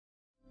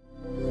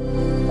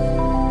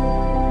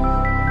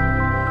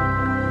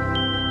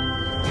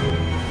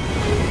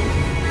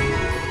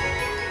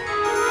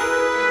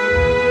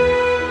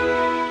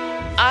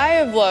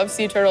loved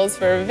sea turtles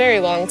for a very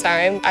long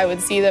time. I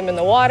would see them in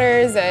the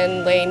waters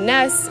and laying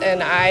nests,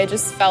 and I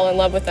just fell in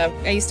love with them.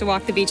 I used to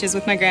walk the beaches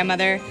with my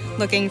grandmother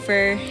looking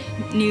for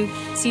new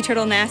sea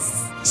turtle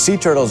nests. Sea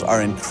turtles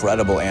are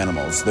incredible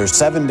animals. There's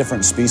 7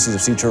 different species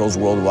of sea turtles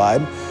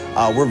worldwide.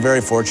 We're very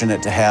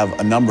fortunate to have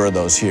a number of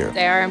those here.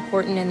 They are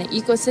important in the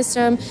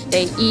ecosystem.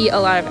 They eat a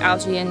lot of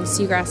algae and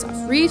seagrass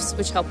off reefs,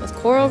 which help with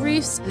coral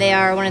reefs. They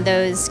are one of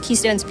those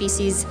keystone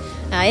species,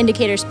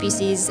 indicator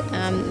species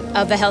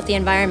of a healthy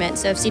environment.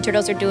 So if sea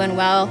turtles are doing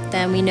well,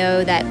 then we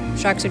know that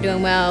sharks are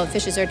doing well,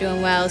 fishes are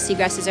doing well,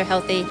 seagrasses are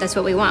healthy. That's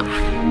what we want.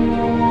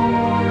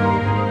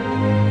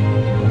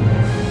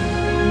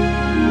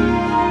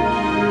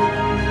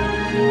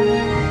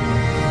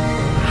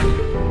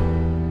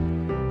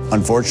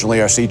 Unfortunately,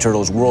 our sea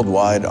turtles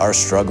worldwide are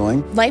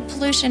struggling. Light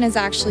pollution is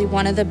actually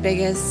one of the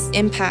biggest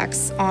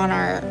impacts on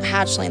our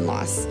hatchling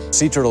loss.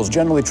 Sea turtles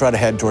generally try to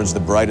head towards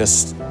the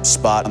brightest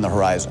spot on the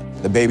horizon.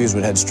 The babies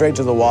would head straight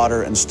to the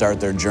water and start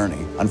their journey.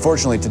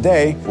 Unfortunately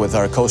today, with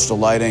our coastal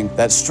lighting,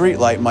 that street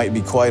light might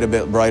be quite a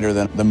bit brighter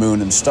than the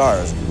moon and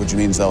stars, which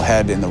means they'll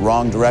head in the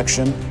wrong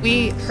direction.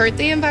 We hurt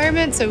the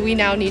environment, so we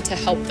now need to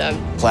help them.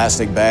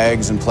 Plastic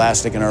bags and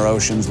plastic in our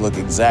oceans look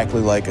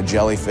exactly like a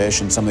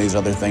jellyfish and some of these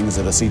other things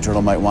that a sea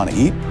turtle might want to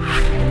eat.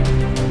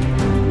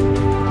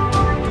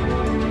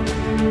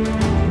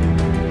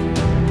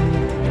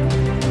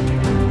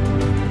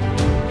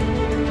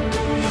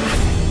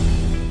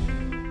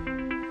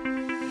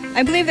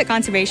 I believe that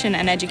conservation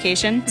and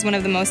education is one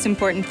of the most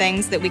important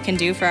things that we can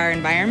do for our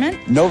environment.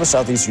 Nova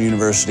Southeastern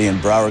University and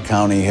Broward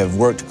County have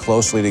worked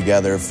closely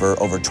together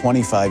for over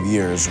 25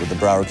 years with the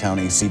Broward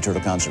County Sea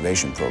Turtle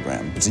Conservation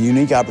Program. It's a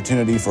unique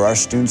opportunity for our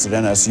students at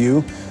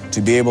NSU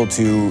to be able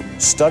to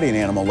study an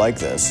animal like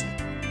this.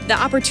 The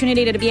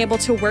opportunity to be able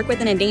to work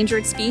with an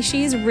endangered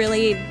species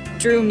really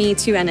drew me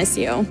to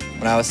NSU.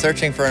 When I was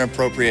searching for an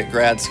appropriate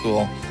grad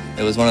school,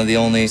 it was one of the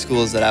only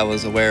schools that I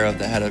was aware of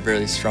that had a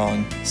really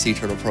strong sea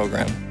turtle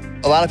program.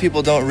 A lot of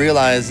people don't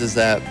realize is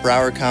that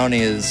Broward County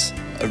is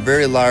a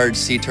very large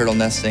sea turtle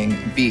nesting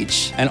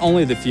beach. And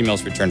only the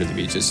females return to the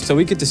beaches. So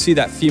we get to see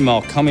that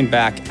female coming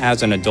back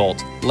as an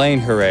adult, laying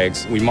her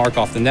eggs. We mark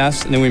off the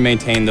nest, and then we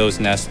maintain those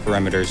nest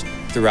perimeters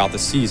throughout the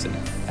season.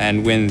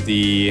 And when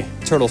the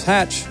turtles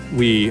hatch,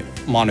 we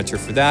monitor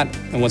for that.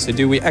 And once they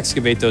do, we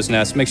excavate those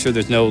nests, make sure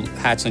there's no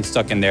hatchling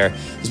stuck in there,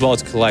 as well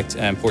as collect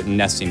important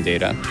nesting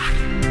data.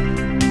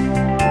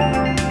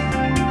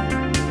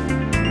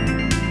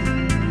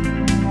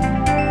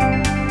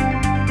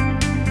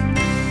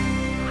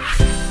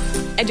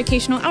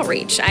 Educational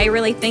outreach. I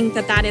really think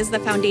that that is the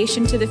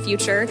foundation to the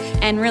future,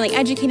 and really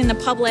educating the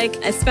public,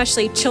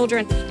 especially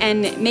children,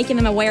 and making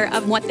them aware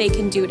of what they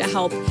can do to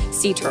help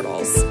sea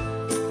turtles.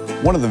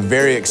 One of the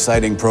very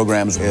exciting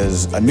programs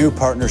is a new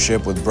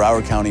partnership with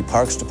Broward County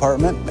Parks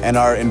Department and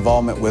our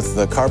involvement with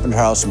the Carpenter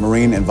House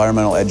Marine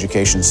Environmental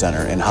Education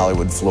Center in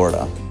Hollywood,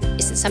 Florida.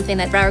 This is something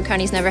that Broward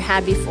County's never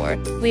had before.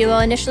 We will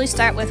initially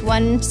start with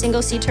one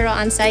single sea turtle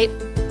on site.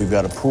 We've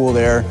got a pool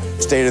there,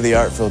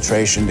 state-of-the-art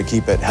filtration to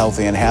keep it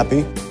healthy and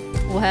happy.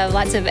 We'll have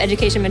lots of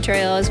education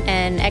materials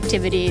and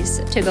activities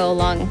to go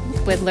along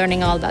with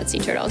learning all about sea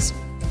turtles.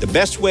 The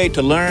best way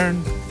to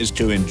learn is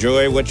to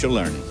enjoy what you're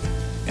learning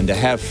and to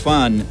have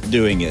fun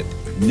doing it.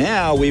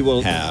 Now we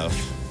will have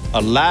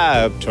a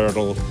live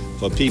turtle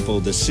for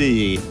people to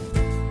see.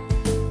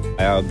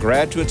 Our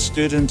graduate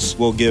students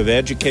will give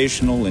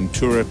educational and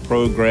tourist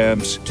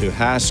programs to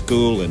high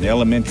school and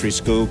elementary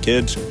school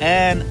kids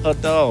and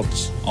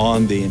adults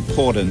on the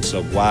importance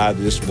of why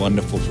this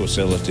wonderful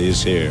facility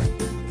is here.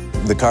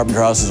 The Carpenter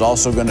House is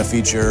also going to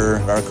feature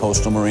our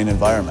coastal marine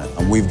environment.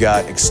 We've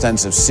got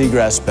extensive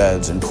seagrass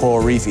beds and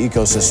coral reef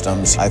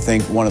ecosystems. I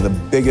think one of the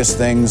biggest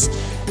things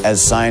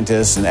as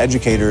scientists and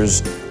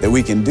educators that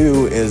we can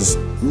do is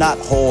not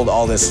hold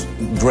all this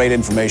great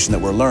information that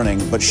we're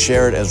learning, but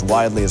share it as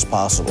widely as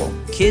possible.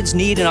 Kids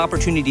need an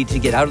opportunity to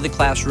get out of the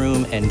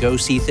classroom and go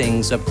see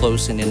things up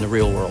close and in the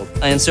real world.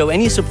 And so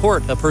any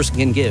support a person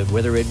can give,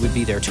 whether it would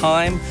be their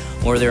time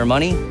or their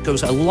money,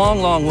 goes a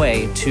long, long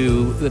way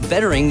to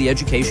bettering the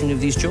education of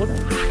these children.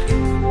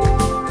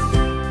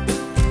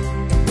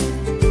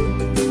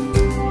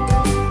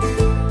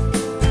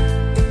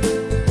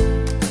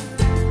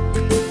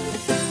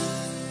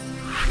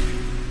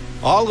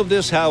 All of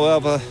this,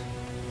 however,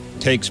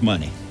 takes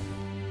money.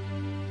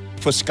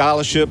 For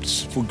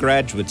scholarships for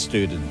graduate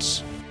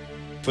students,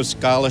 for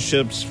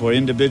scholarships for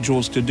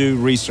individuals to do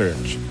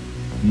research.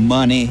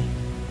 Money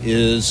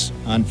is,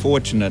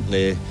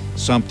 unfortunately,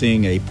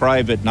 something a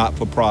private,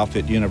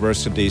 not-for-profit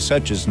university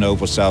such as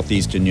Nova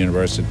Southeastern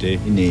University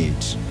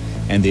needs.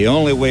 And the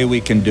only way we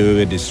can do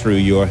it is through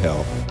your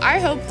help. I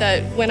hope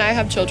that when I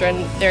have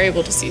children, they're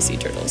able to see sea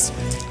turtles.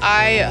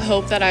 I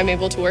hope that I'm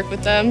able to work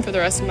with them for the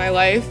rest of my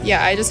life.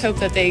 Yeah, I just hope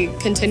that they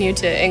continue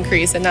to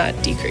increase and not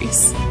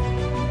decrease.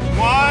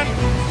 1, 2,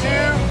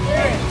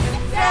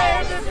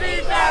 3.